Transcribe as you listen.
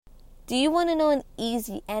Do you want to know an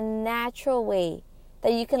easy and natural way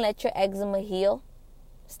that you can let your eczema heal?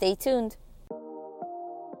 Stay tuned.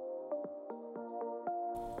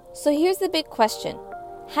 So here's the big question.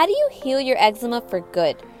 How do you heal your eczema for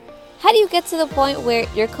good? How do you get to the point where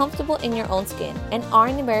you're comfortable in your own skin and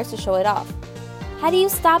aren't embarrassed to show it off? How do you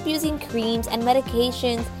stop using creams and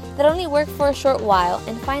medications that only work for a short while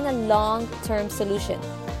and find a long-term solution?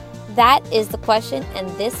 That is the question, and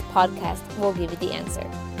this podcast will give you the answer.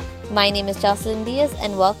 My name is Jocelyn Diaz,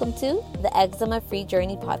 and welcome to the Eczema Free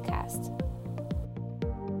Journey podcast.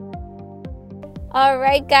 All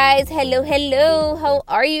right, guys. Hello. How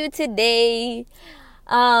are you today?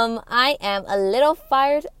 I am a little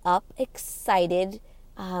fired up, excited,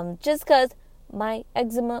 just because my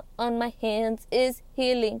eczema on my hands is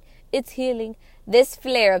healing. It's healing. This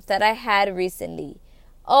flare-up that I had recently,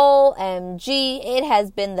 OMG, it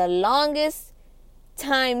has been the longest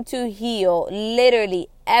time to heal, literally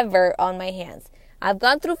ever, on my hands. I've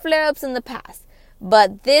gone through flare-ups in the past,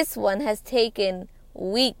 but this one has taken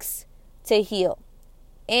weeks to heal,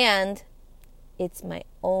 and it's my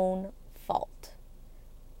own fault.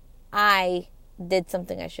 I did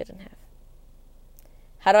something I shouldn't have.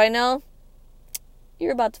 How do I know?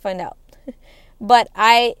 You're about to find out. But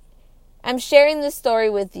I'm sharing this story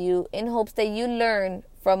with you in hopes that you learn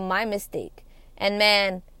from my mistake. And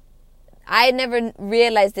man, I never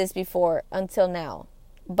realized this before until now.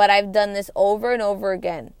 But I've done this over and over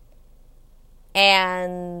again.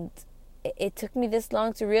 And it took me this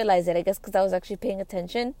long to realize it, I guess because I was actually paying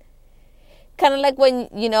attention. Kind of like when,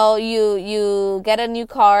 you get a new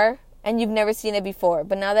car and you've never seen it before.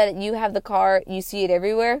 But now that you have the car, you see it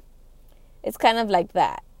everywhere. It's kind of like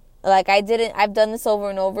that. Like I've done this over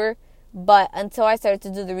and over. But until I started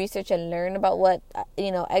to do the research and learn about what,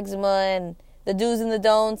 eczema and the do's and the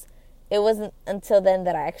don'ts, it wasn't until then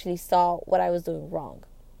that I actually saw what I was doing wrong.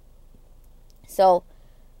 So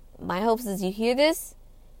my hopes is you hear this,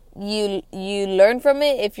 you learn from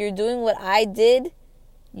it. If you're doing what I did,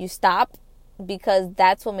 you stop, because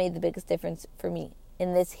that's what made the biggest difference for me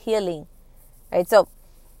in this healing. Right? So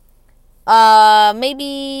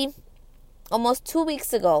maybe almost 2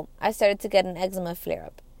 weeks ago, I started to get an eczema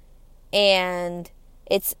flare-up. And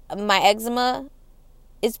my eczema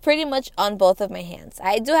is pretty much on both of my hands.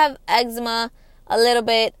 I do have eczema a little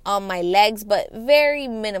bit on my legs, but very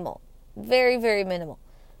minimal. Very, very minimal.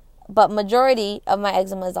 But majority of my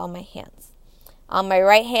eczema is on my hands. On my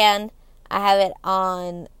right hand, I have it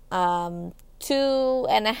on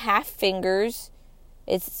 2.5 fingers.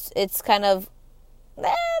 It's kind of,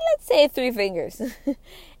 let's say 3 fingers.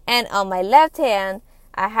 And on my left hand,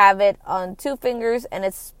 I have it on 2 fingers, and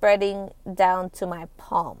it's spreading down to my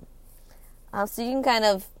palm. So you can kind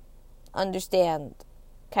of understand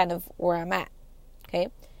kind of where I'm at. Okay.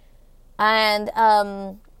 And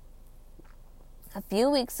a few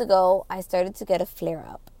weeks ago, I started to get a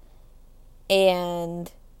flare-up.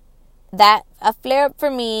 And a flare-up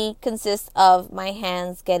for me consists of my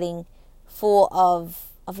hands getting full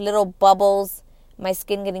of little bubbles, my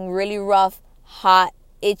skin getting really rough, hot,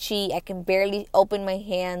 itchy. I can barely open my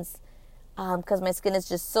hands because my skin is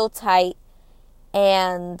just so tight,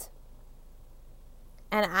 and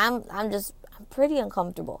I'm pretty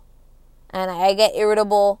uncomfortable, and I get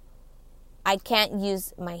irritable. I can't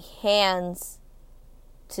use my hands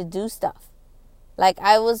to do stuff. Like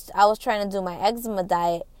I was trying to do my eczema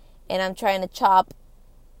diet, and I'm trying to chop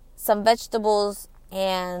some vegetables,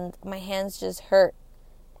 and my hands just hurt.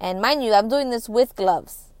 And mind you, I'm doing this with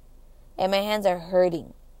gloves. And my hands are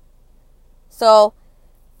hurting. So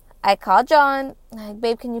I called John. I'm like,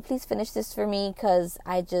 babe, can you please finish this for me? Because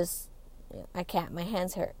I can't. My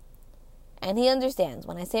hands hurt. And he understands.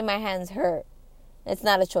 When I say my hands hurt, it's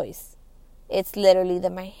not a choice. It's literally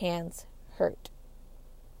that my hands hurt.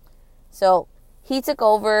 So he took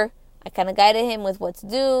over. I kind of guided him with what to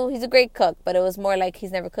do. He's a great cook, but it was more like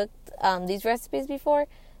he's never cooked these recipes before.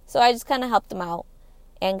 So I just kind of helped him out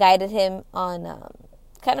and guided him on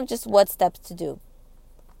kind of just what steps to do.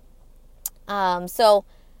 So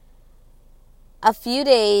a few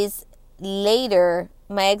days later,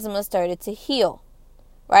 my eczema started to heal,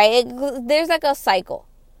 right? There's like a cycle.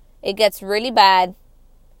 It gets really bad,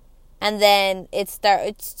 and then I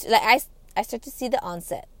start to see the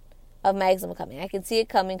onset of my eczema coming. I can see it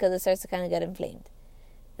coming because it starts to kind of get inflamed.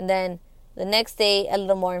 And then the next day, a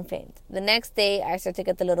little more inflamed. The next day, I start to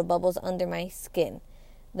get the little bubbles under my skin.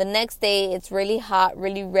 The next day, it's really hot,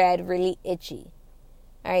 really red, really itchy.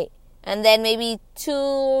 All right. And then maybe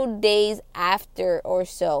 2 days after or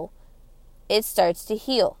so, it starts to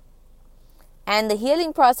heal. And the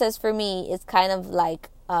healing process for me is kind of like,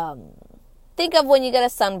 think of when you get a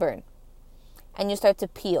sunburn and you start to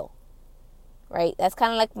peel. right? That's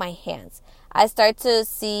kind of like my hands. I start to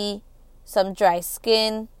see some dry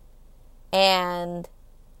skin, and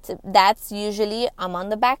that's usually I'm on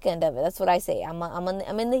the back end of it. That's what I say. I'm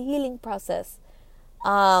in the healing process,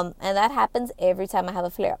 and that happens every time I have a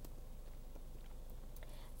flare up.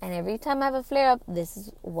 And every time I have a flare up, this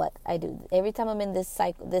is what I do. Every time I'm in this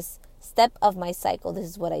cycle, this step of my cycle, this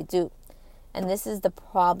is what I do, and this is the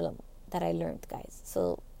problem that I learned, guys.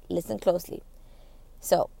 So listen closely.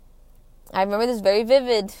 So I remember this very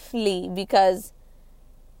vividly because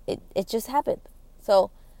it just happened. So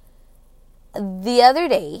the other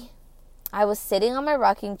day, I was sitting on my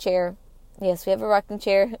rocking chair. Yes, we have a rocking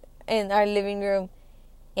chair in our living room.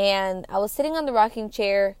 And I was sitting on the rocking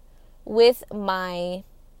chair with my,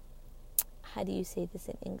 how do you say this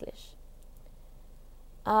in English?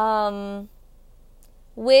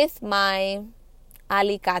 With my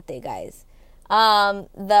alicate, guys.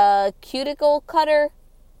 The cuticle cutter,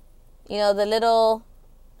 the little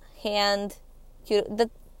hand, the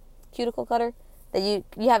cuticle cutter that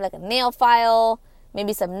you have like a nail file,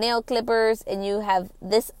 maybe some nail clippers, and you have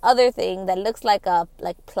this other thing that looks like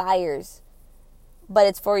pliers, but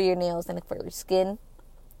it's for your nails and for your skin.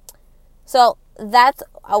 So that's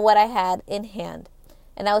what I had in hand.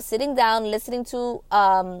 And I was sitting down listening to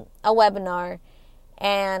a webinar,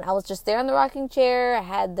 and I was just there on the rocking chair. I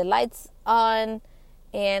had the lights on,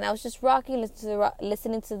 and I was just rocking,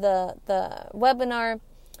 listening to the webinar.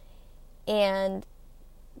 And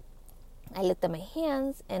I looked at my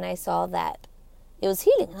hands, and I saw that it was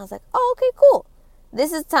healing. And I was like, oh, okay, cool.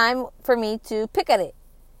 This is time for me to pick at it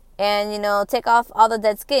and, take off all the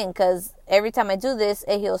dead skin, because every time I do this,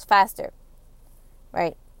 it heals faster,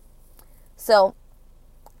 right? So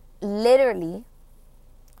literally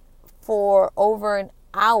for over an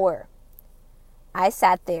hour, I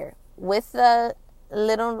sat there with the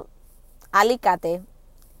little alicate,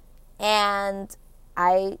 and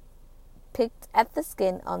I picked at the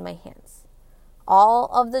skin on my hands, all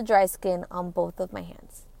of the dry skin on both of my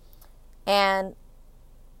hands. And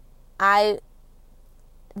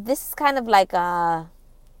this is kind of like a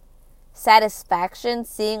satisfaction,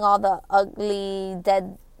 seeing all the ugly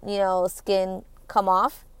dead skin come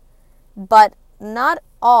off, but not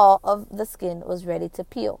all of the skin was ready to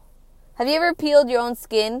peel. Have you ever peeled your own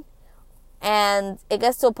skin and it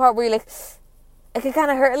gets to a part where you're like, it can kind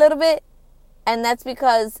of hurt a little bit? And that's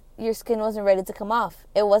because your skin wasn't ready to come off.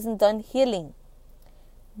 It wasn't done healing.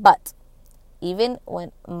 But even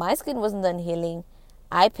when my skin wasn't done healing,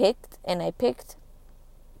 I picked and I picked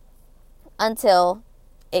until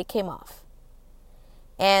it came off.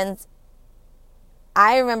 And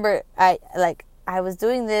I remember I was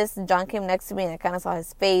doing this, and John came next to me, and I kind of saw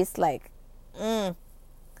his face because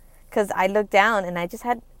I looked down and I just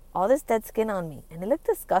had all this dead skin on me, and it looked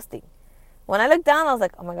disgusting. When I looked down, I was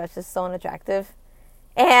like, oh my gosh, this is so unattractive.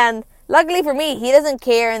 And luckily for me, he doesn't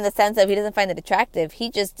care in the sense of he doesn't find it attractive. He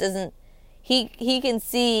just doesn't, he can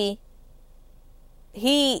see,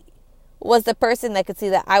 he was the person that could see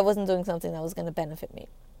that I wasn't doing something that was going to benefit me.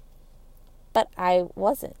 But I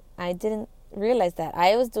wasn't. I didn't realize that.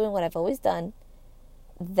 I was doing what I've always done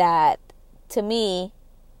that, to me,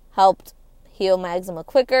 helped heal my eczema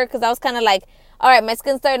quicker, because I was kind of like, all right, my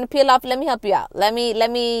skin's starting to peel off. Let me help you out. Let me,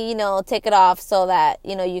 take it off so that,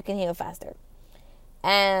 you can heal faster.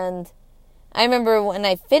 And I remember when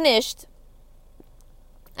I finished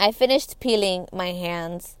peeling my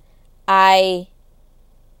hands, my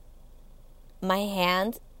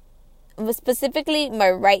hand, specifically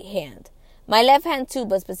my right hand, my left hand too,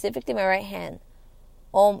 but specifically my right hand,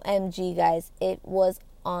 OMG, guys, it was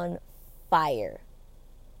on fire.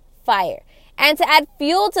 And to add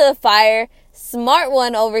fuel to the fire, smart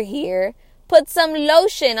one over here, put some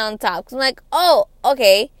lotion on top. 'Cause I'm like, oh,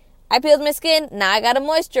 okay, I peeled my skin, now I gotta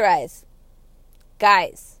moisturize.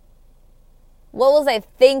 Guys, what was I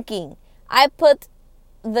thinking? I put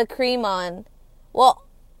the cream on. Well,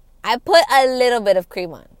 I put a little bit of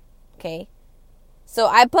cream on, okay? So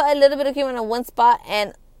I put a little bit of cream on one spot,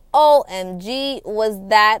 and OMG, was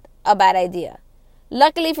that a bad idea?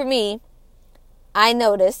 Luckily for me, I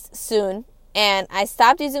noticed soon, and I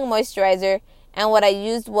stopped using a moisturizer, and what I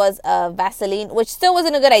used was a Vaseline, which still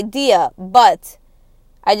wasn't a good idea, but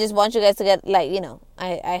I just want you guys to get,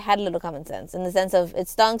 I had a little common sense in the sense of it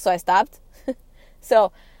stung, so I stopped.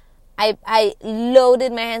 So I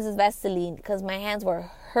loaded my hands with Vaseline because my hands were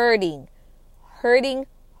hurting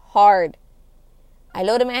hard. I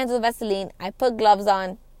loaded my hands with Vaseline, I put gloves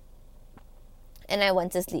on, and I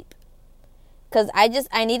went to sleep. Because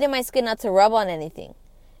I needed my skin not to rub on anything.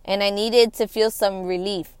 And I needed to feel some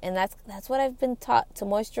relief. And that's what I've been taught, to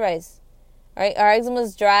moisturize. All right? Our eczema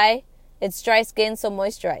is dry. It's dry skin, so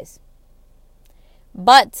moisturize.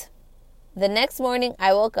 But the next morning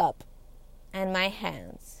I woke up and my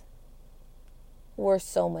hands were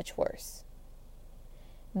so much worse.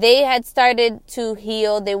 They had started to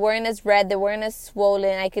heal. They weren't as red. They weren't as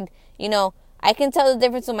swollen. I can tell the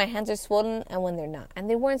difference when my hands are swollen and when they're not. And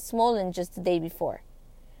they weren't swollen just the day before.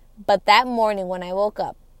 But that morning when I woke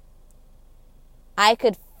up, I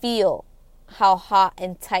could feel how hot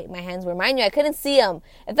and tight my hands were. Mind you, I couldn't see them.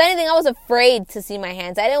 If anything, I was afraid to see my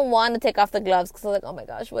hands. I didn't want to take off the gloves because I was like, oh my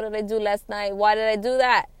gosh, what did I do last night? Why did I do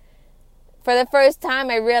that? For the first time,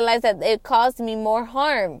 I realized that it caused me more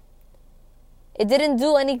harm. It didn't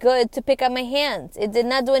do any good to pick up my hands. It did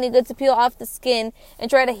not do any good to peel off the skin and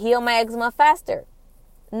try to heal my eczema faster.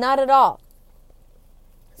 Not at all.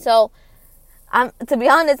 So, to be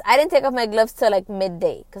honest, I didn't take off my gloves till like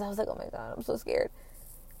midday because I was like, oh my God, I'm so scared.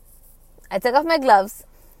 I took off my gloves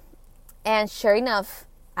and sure enough,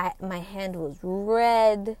 my hand was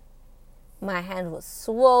red. My hand was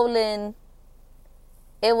swollen.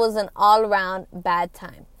 It was an all-around bad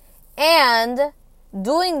time. And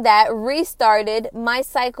doing that restarted my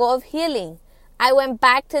cycle of healing. I went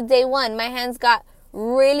back to day one. My hands got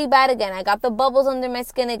really bad again. I got the bubbles under my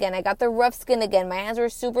skin again. I got the rough skin again. My hands were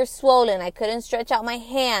super swollen. I couldn't stretch out my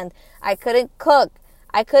hand. I couldn't cook.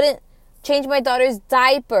 I couldn't change my daughter's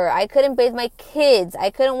diaper. I couldn't bathe my kids.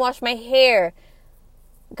 I couldn't wash my hair.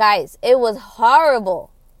 Guys, it was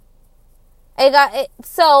horrible. It got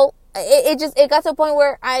to a point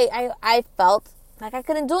where I felt like I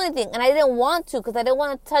couldn't do anything. And I didn't want to because I didn't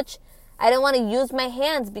want to use my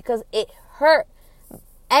hands because it hurt.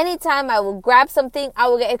 Anytime I would grab something, I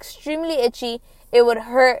would get extremely itchy. It would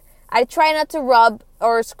hurt. I try not to rub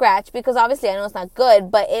or scratch because obviously I know it's not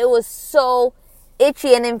good, but it was so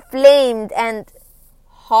itchy and inflamed and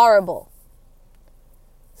horrible.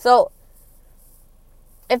 So,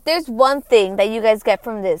 if there's one thing that you guys get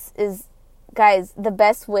from this is, guys, the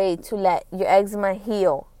best way to let your eczema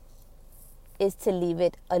heal is to leave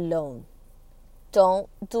it alone. Don't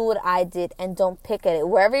do what I did and don't pick at it.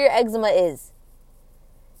 Wherever your eczema is,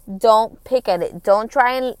 don't pick at it. Don't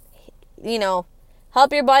try and,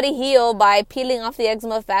 help your body heal by peeling off the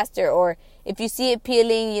eczema faster. Or if you see it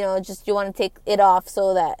peeling, you want to take it off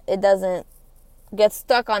so that it doesn't get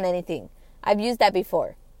stuck on anything. I've used that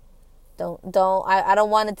before. I don't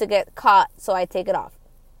want it to get caught, so I take it off.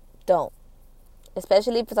 Don't.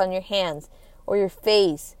 Especially if it's on your hands or your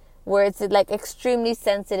face where it's like extremely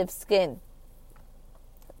sensitive skin.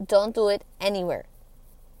 Don't do it anywhere.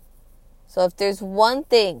 So if there's one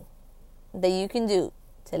thing that you can do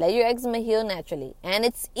to let your eczema heal naturally, and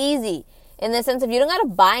it's easy in the sense of you don't got to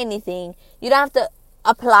buy anything, you don't have to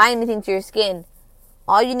apply anything to your skin.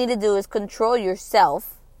 All you need to do is control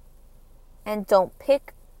yourself and don't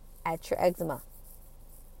pick at your eczema.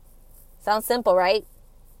 Sounds simple, right?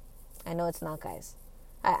 I know it's not, guys.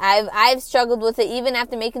 I've struggled with it even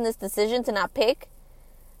after making this decision to not pick.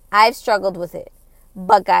 I've struggled with it.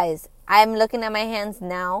 But guys, I'm looking at my hands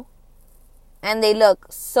now and they look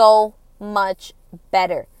so much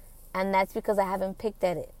better. And that's because I haven't picked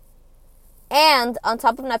at it. And on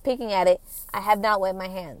top of not picking at it, I have not wet my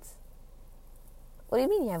hands. What do you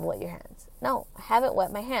mean you haven't wet your hands? No, I haven't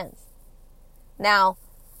wet my hands. Now,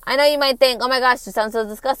 I know you might think, oh my gosh, this sounds so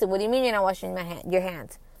disgusting. What do you mean you're not washing your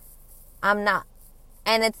hands? I'm not.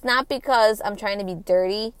 And it's not because I'm trying to be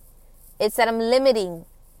dirty. It's that I'm limiting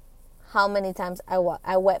how many times I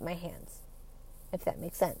wet my hands. If that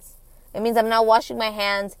makes sense. It means I'm not washing my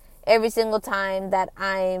hands every single time that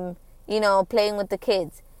I'm, playing with the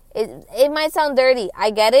kids. It might sound dirty. I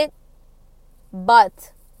get it.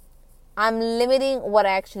 But I'm limiting what I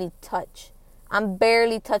actually touch. I'm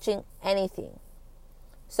barely touching anything.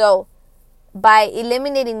 So, by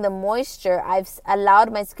eliminating the moisture, I've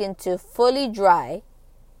allowed my skin to fully dry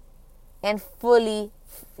and fully,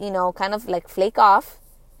 kind of like flake off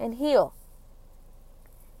and heal.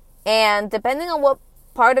 And depending on what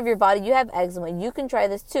part of your body you have eczema, you can try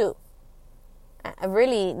this too.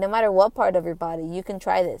 Really, no matter what part of your body, you can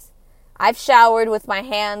try this. I've showered with my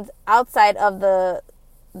hands outside of the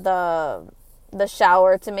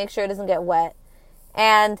shower to make sure it doesn't get wet.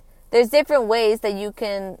 And there's different ways that you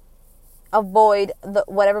can avoid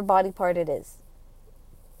whatever body part it is.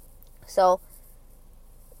 So,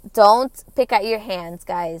 don't pick at your hands,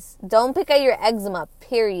 guys. Don't pick at your eczema,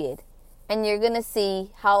 period. And you're going to see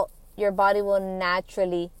how your body will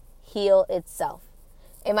naturally heal itself.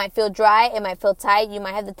 It might feel dry. It might feel tight. You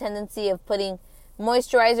might have the tendency of putting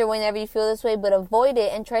moisturizer whenever you feel this way, but avoid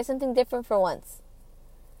it and try something different for once.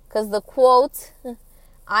 Because the quote,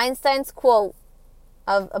 Einstein's quote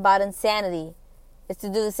about insanity is to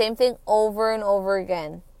do the same thing over and over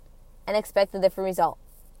again and expect a different result.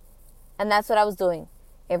 And that's what I was doing.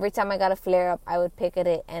 Every time I got a flare up, I would pick at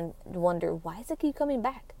it and wonder, why does it keep coming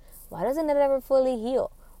back? Why doesn't it ever fully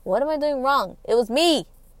heal? What am I doing wrong? It was me.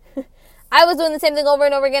 I was doing the same thing over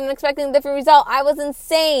and over again and expecting a different result. I was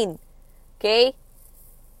insane. Okay?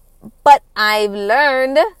 But I've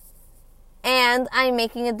learned and I'm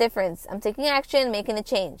making a difference. I'm taking action, making a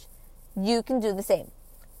change. You can do the same.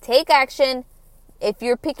 Take action. If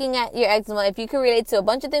you're picking at your eczema, if you can relate to a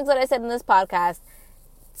bunch of things that I said in this podcast,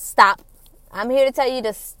 stop. I'm here to tell you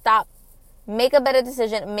to stop. Make a better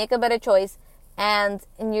decision. Make a better choice. And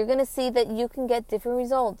you're going to see that you can get different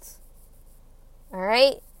results. All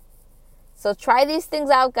right? So try these things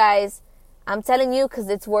out, guys. I'm telling you because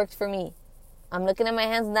it's worked for me. I'm looking at my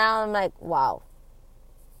hands now. I'm like, wow.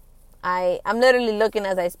 I'm literally looking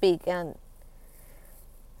as I speak. And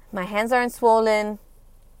my hands aren't swollen.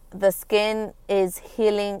 The skin is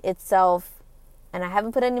healing itself. And I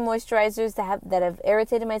haven't put any moisturizers that have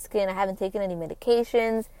irritated my skin. I haven't taken any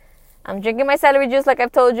medications. I'm drinking my celery juice like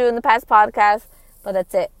I've told you in the past podcast. But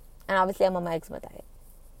that's it. And obviously I'm on my eczema diet.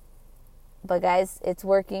 But guys, it's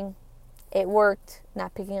working. It worked.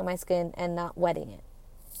 Not picking at my skin and not wetting it.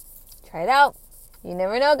 Try it out. You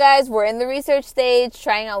never know, guys. We're in the research stage.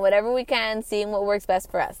 Trying out whatever we can. Seeing what works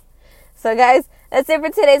best for us. So guys, that's it for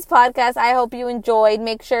today's podcast. I hope you enjoyed.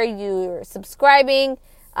 Make sure you're subscribing.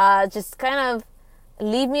 Just kind of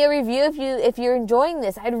leave me a review if you're enjoying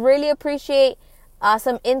this. I'd really appreciate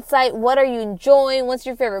some insight. What are you enjoying? What's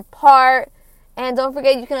your favorite part? And don't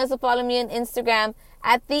forget, you can also follow me on Instagram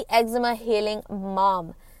at the Eczema Healing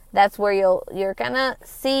Mom. That's where you're gonna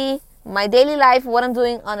see my daily life, what I'm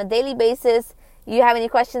doing on a daily basis. You have any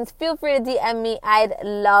questions, feel free to DM me. I'd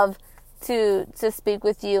love to speak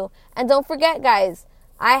with you. And don't forget, guys,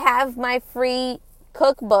 I have my free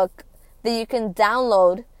cookbook that you can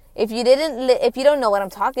download. If you don't know what I'm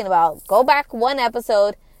talking about, go back one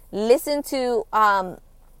episode, listen to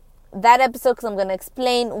that episode because I'm going to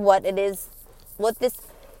explain what it is, what this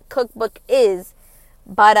cookbook is.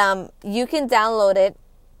 But you can download it.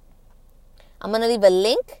 I'm going to leave a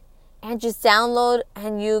link and just download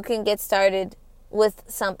and you can get started with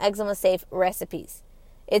some eczema safe recipes.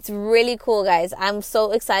 It's really cool, guys. I'm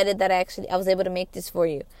so excited that I was able to make this for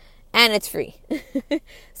you. And it's free.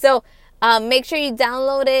 So make sure you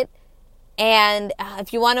download it. And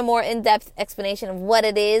if you want a more in-depth explanation of what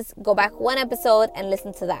it is, go back one episode and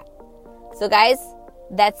listen to that. So guys,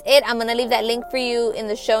 that's it. I'm going to leave that link for you in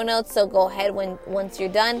the show notes. So go ahead once you're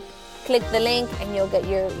done, click the link and you'll get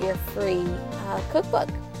your free cookbook.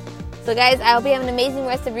 So guys, I hope you have an amazing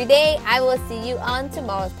rest of your day. I will see you on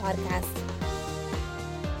tomorrow's podcast.